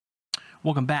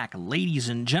Welcome back, ladies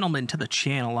and gentlemen, to the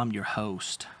channel. I'm your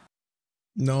host.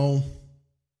 No,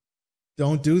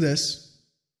 don't do this.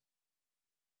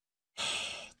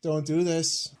 Don't do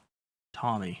this.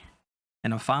 Tommy.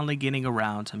 And I'm finally getting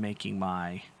around to making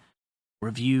my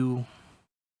review,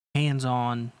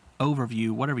 hands-on, overview,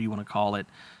 whatever you want to call it,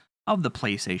 of the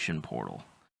PlayStation Portal.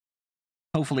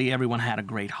 Hopefully everyone had a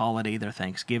great holiday, their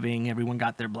Thanksgiving, everyone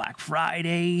got their Black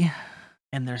Friday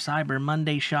and their Cyber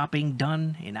Monday shopping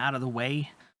done and out of the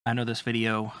way. I know this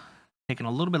video taking a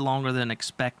little bit longer than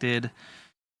expected.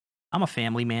 I'm a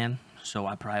family man, so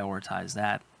I prioritize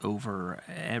that over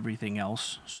everything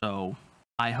else. So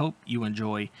I hope you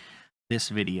enjoy this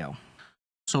video.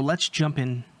 So let's jump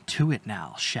into it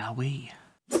now, shall we?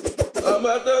 I'm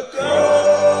at the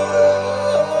go.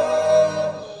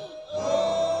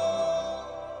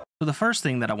 So the first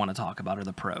thing that I want to talk about are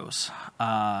the pros.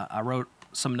 I wrote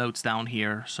some notes down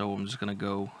here, so I'm just going to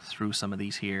go through some of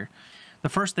these here. The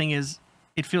first thing is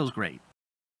it feels great.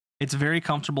 It's a very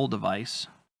comfortable device,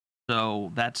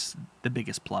 so that's the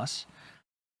biggest plus.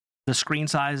 The screen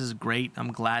size is great.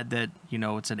 I'm glad that, you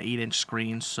know, it's an 8-inch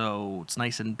screen, so it's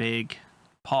nice and big.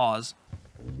 Pause.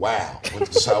 Wow,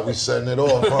 that's how we setting it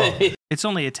off, huh? It's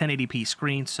only a 1080p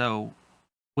screen, so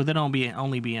with it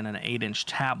only being an 8-inch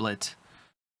tablet,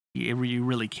 you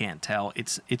really can't tell.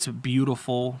 It's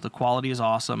beautiful. The quality is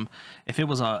awesome. If it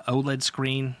was a OLED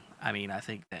screen, I mean, I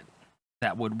think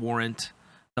that would warrant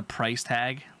the price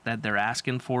tag that they're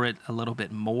asking for it a little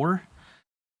bit more.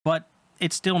 But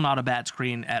it's still not a bad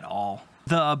screen at all.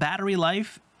 The battery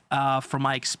life, from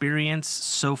my experience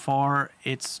so far,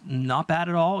 it's not bad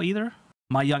at all either.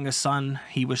 My youngest son,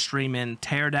 he was streaming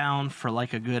Teardown for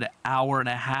like a good hour and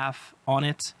a half on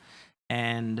it,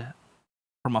 and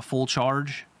from a full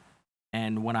charge.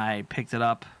 And when I picked it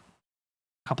up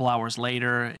a couple hours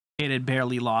later, it had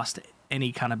barely lost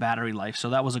any kind of battery life,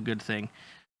 so that was a good thing.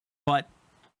 But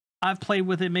I've played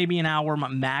with it maybe an hour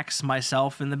max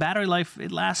myself, and the battery life,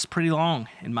 it lasts pretty long,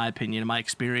 in my opinion, in my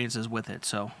experiences with it.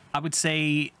 So I would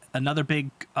say another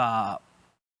big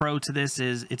pro to this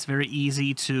is it's very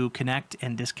easy to connect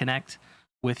and disconnect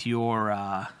with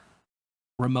your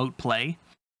remote play.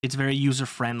 It's very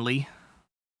user-friendly,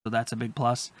 so that's a big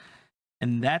plus.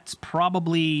 And that's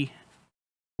probably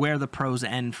where the pros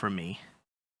end for me.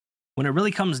 When it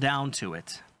really comes down to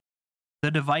it,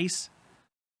 the device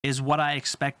is what I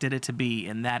expected it to be,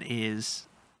 and that is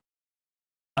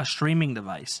a streaming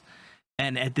device.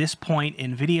 And at this point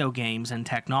in video games and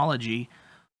technology,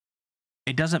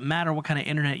 it doesn't matter what kind of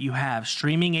internet you have.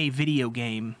 Streaming a video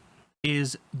game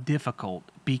is difficult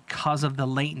because of the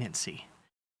latency.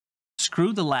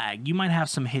 Screw the lag. You might have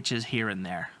some hitches here and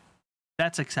there.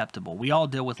 That's acceptable. We all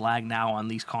deal with lag now on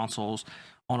these consoles,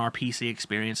 on our PC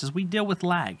experiences. We deal with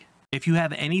lag. If you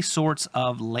have any sorts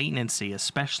of latency,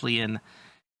 especially in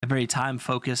a very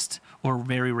time-focused or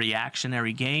very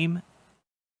reactionary game,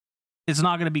 it's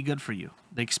not going to be good for you.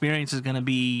 The experience is going to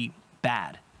be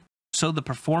bad. So the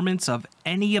performance of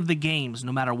any of the games,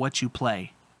 no matter what you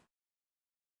play,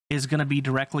 is going to be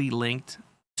directly linked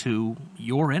to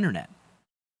your internet.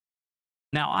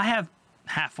 Now, I have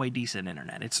halfway decent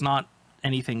internet. It's not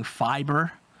anything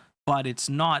fiber, but it's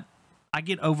not, I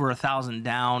get over 1,000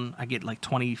 down, I get like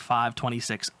 25,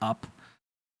 26 up,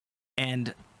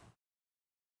 and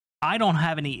I don't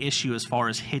have any issue as far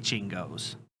as hitching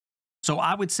goes. So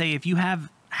I would say if you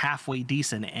have halfway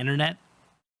decent internet,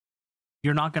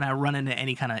 you're not going to run into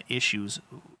any kind of issues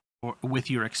with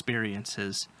your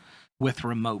experiences with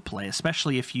remote play,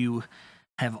 especially if you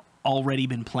have already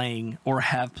been playing or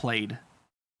have played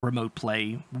remote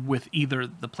play with either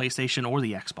the PlayStation or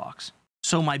the Xbox.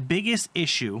 So my biggest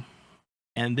issue,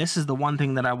 and this is the one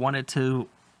thing that I wanted to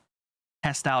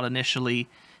test out initially,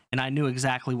 and I knew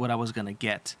exactly what I was going to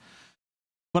get,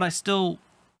 but I still,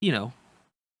 you know,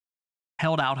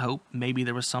 held out hope. Maybe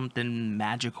there was something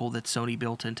magical that Sony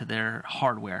built into their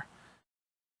hardware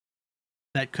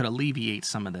that could alleviate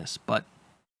some of this, but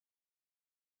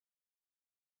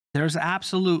there's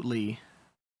absolutely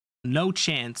no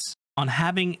chance on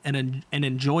having an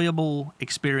enjoyable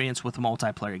experience with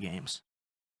multiplayer games.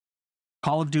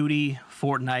 Call of Duty,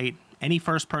 Fortnite, any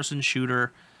first-person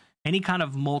shooter, any kind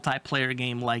of multiplayer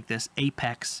game like this,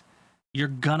 Apex, you're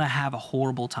gonna have a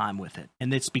horrible time with it.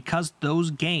 And it's because those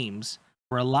games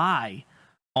rely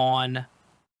on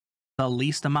the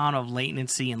least amount of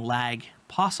latency and lag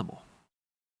possible.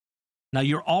 Now,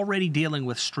 you're already dealing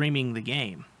with streaming the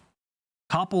game.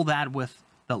 Couple that with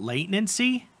the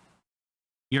latency,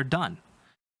 you're done.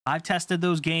 I've tested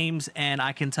those games, and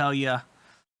I can tell you,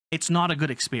 it's not a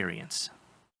good experience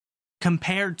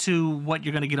compared to what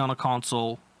you're going to get on a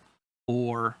console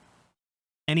or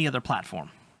any other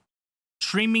platform.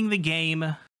 streaming the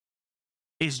game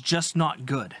is just not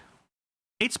good.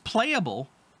 It's playable.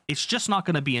 It's just not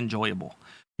going to be enjoyable.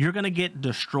 You're going to get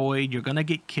destroyed. You're going to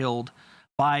get killed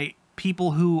by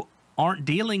people who aren't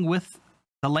dealing with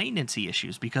the latency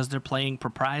issues because they're playing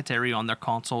proprietary on their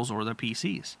consoles or their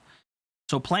PCs.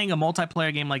 So playing a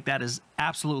multiplayer game like that is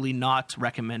absolutely not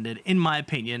recommended, in my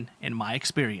opinion, in my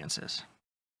experiences.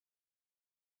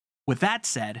 With that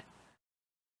said,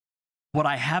 what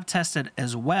I have tested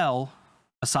as well,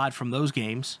 aside from those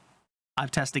games,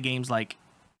 I've tested games like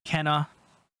Kenna,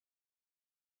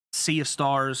 Sea of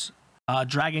Stars,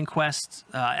 Dragon Quest,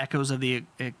 Echoes of the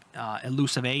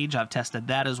Elusive Age. I've tested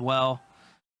that as well.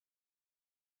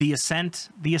 The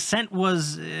Ascent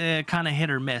was kind of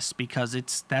hit or miss because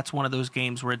that's one of those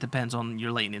games where it depends on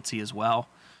your latency as well.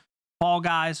 Fall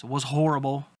Guys was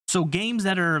horrible. So games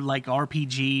that are like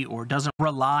RPG or doesn't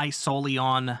rely solely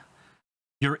on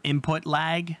your input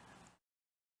lag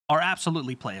are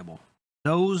absolutely playable.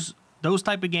 Those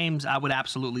type of games, I would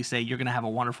absolutely say you're going to have a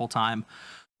wonderful time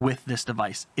with this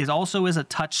device. It also is a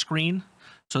touch screen,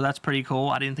 so that's pretty cool.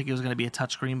 I didn't think it was going to be a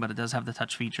touch screen, but it does have the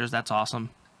touch features. That's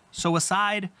awesome. So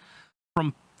aside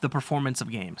from the performance of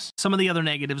games, some of the other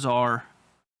negatives are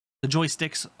the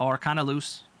joysticks are kind of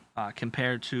loose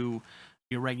compared to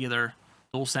your regular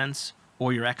DualSense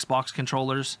or your Xbox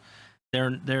controllers.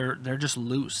 They're just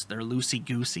loose. They're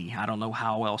loosey-goosey. I don't know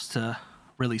how else to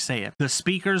really say it. The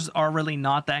speakers are really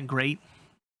not that great,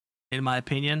 in my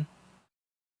opinion.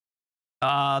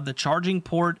 The charging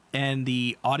port and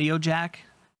the audio jack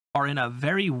are in a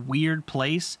very weird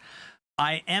place.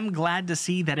 I am glad to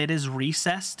see that it is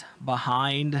recessed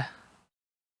behind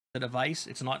the device.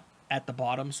 It's not at the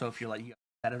bottom, so if you're like you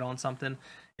set it on something,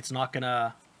 it's not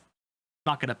gonna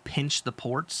pinch the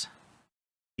ports.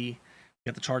 You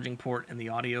got the charging port and the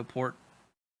audio port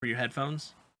for your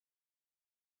headphones.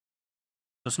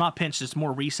 So it's not pinched, it's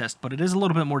more recessed, but it is a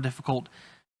little bit more difficult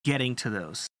getting to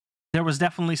those. There was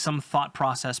definitely some thought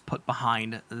process put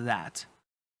behind that.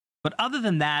 But other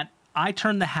than that, I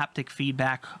turned the haptic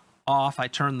feedback off. I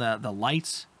turned the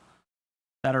lights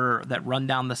that run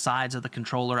down the sides of the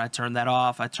controller. I turned that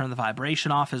off. I turned the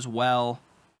vibration off as well.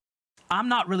 I'm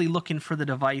not really looking for the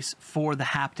device for the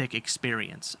haptic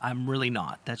experience. I'm really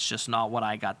not. That's just not what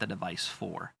I got the device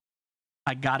for.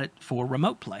 I got it for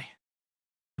remote play.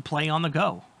 To play on the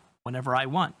go whenever I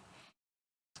want.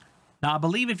 Now, I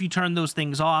believe if you turn those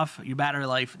things off, your battery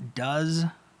life does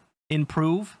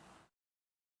improve,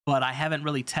 but I haven't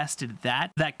really tested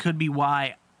that. That could be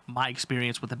why my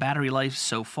experience with the battery life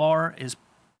so far is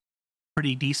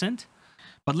pretty decent.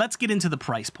 But let's get into the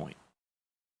price point.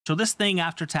 So this thing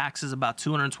after tax is about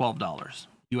 $212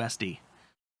 USD.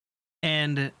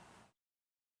 And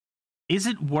is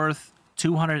it worth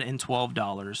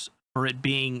 $212 for it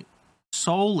being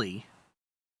solely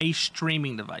a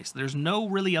streaming device? There's no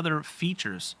really other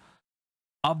features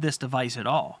of this device at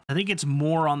all. I think it's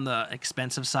more on the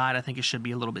expensive side. I think it should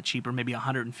be a little bit cheaper. Maybe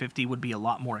 $150 would be a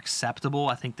lot more acceptable.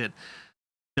 I think that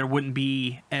there wouldn't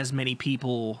be as many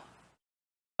people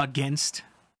against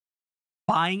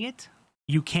buying it.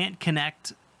 You can't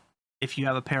connect if you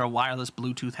have a pair of wireless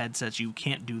Bluetooth headsets. You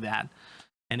can't do that,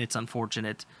 and it's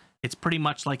unfortunate. It's pretty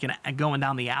much like going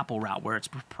down the Apple route where it's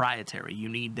proprietary. You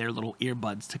need their little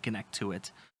earbuds to connect to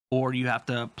it, or you have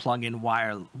to plug in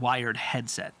wired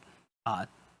headset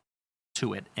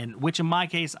to it. And which in my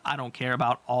case, I don't care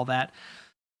about all that.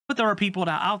 But there are people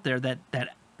out there that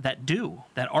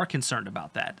are concerned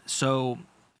about that. So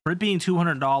for it being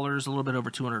 $200, a little bit over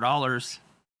 $200,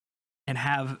 and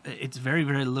have it's very,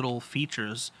 very little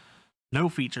features, no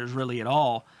features really at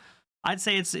all, I'd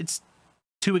say it's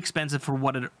too expensive for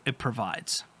what it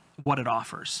provides, what it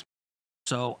offers.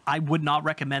 So I would not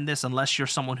recommend this unless you're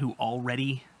someone who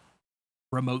already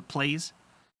remote plays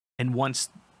and wants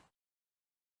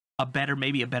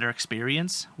maybe a better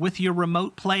experience with your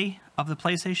remote play of the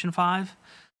PlayStation 5.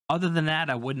 Other than that,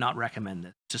 I would not recommend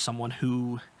it to someone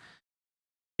who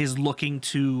is looking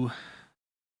to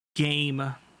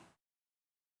game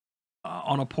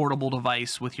on a portable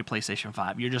device with your PlayStation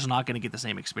 5. You're just not going to get the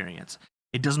same experience.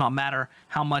 It does not matter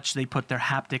how much they put their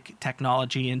haptic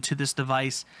technology into this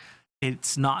device.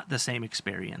 It's not the same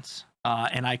experience.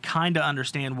 And I kind of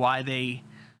understand why they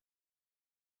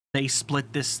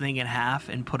split this thing in half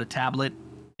and put a tablet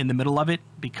in the middle of it,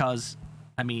 because,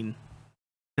 I mean,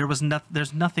 there's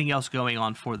nothing else going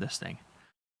on for this thing.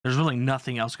 There's really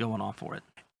nothing else going on for it.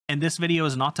 And this video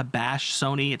is not to bash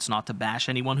Sony. It's not to bash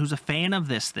anyone who's a fan of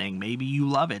this thing. Maybe you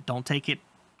love it. Don't take it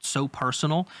so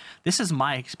personal. This is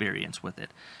my experience with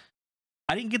it.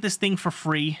 I didn't get this thing for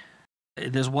free.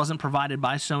 This wasn't provided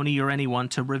by Sony or anyone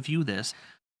to review this.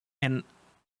 And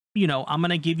you know, I'm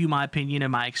going to give you my opinion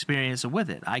and my experience with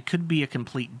it. I could be a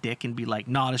complete dick and be like,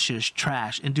 nah, this shit is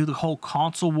trash, and do the whole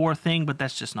console war thing, but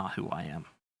that's just not who I am.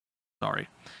 Sorry.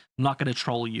 I'm not going to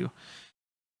troll you.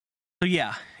 So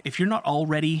yeah, if you're not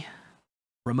already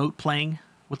remote playing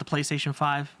with the PlayStation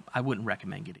 5, I wouldn't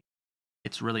recommend getting it.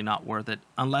 It's really not worth it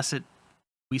unless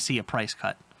we see a price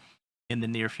cut in the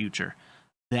near future.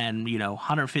 Then, you know,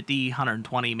 150,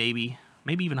 120, maybe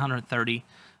even 130.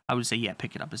 I would say, yeah,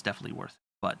 pick it up. It's definitely worth it.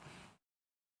 But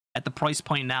at the price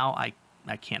point now, I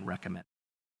can't recommend.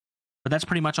 But that's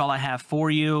pretty much all I have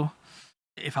for you.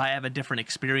 If I have a different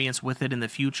experience with it in the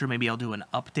future, maybe I'll do an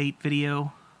update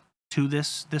video to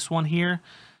this one here.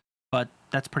 But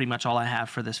that's pretty much all I have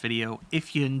for this video.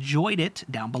 If you enjoyed it,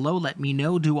 down below, let me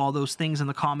know. Do all those things in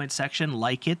the comment section.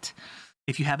 Like it.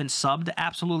 If you haven't subbed,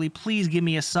 absolutely, please give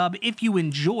me a sub. If you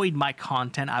enjoyed my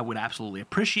content, I would absolutely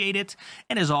appreciate it.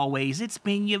 And as always, it's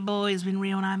been your boy, it's been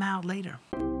Rio, and I'm out. Later.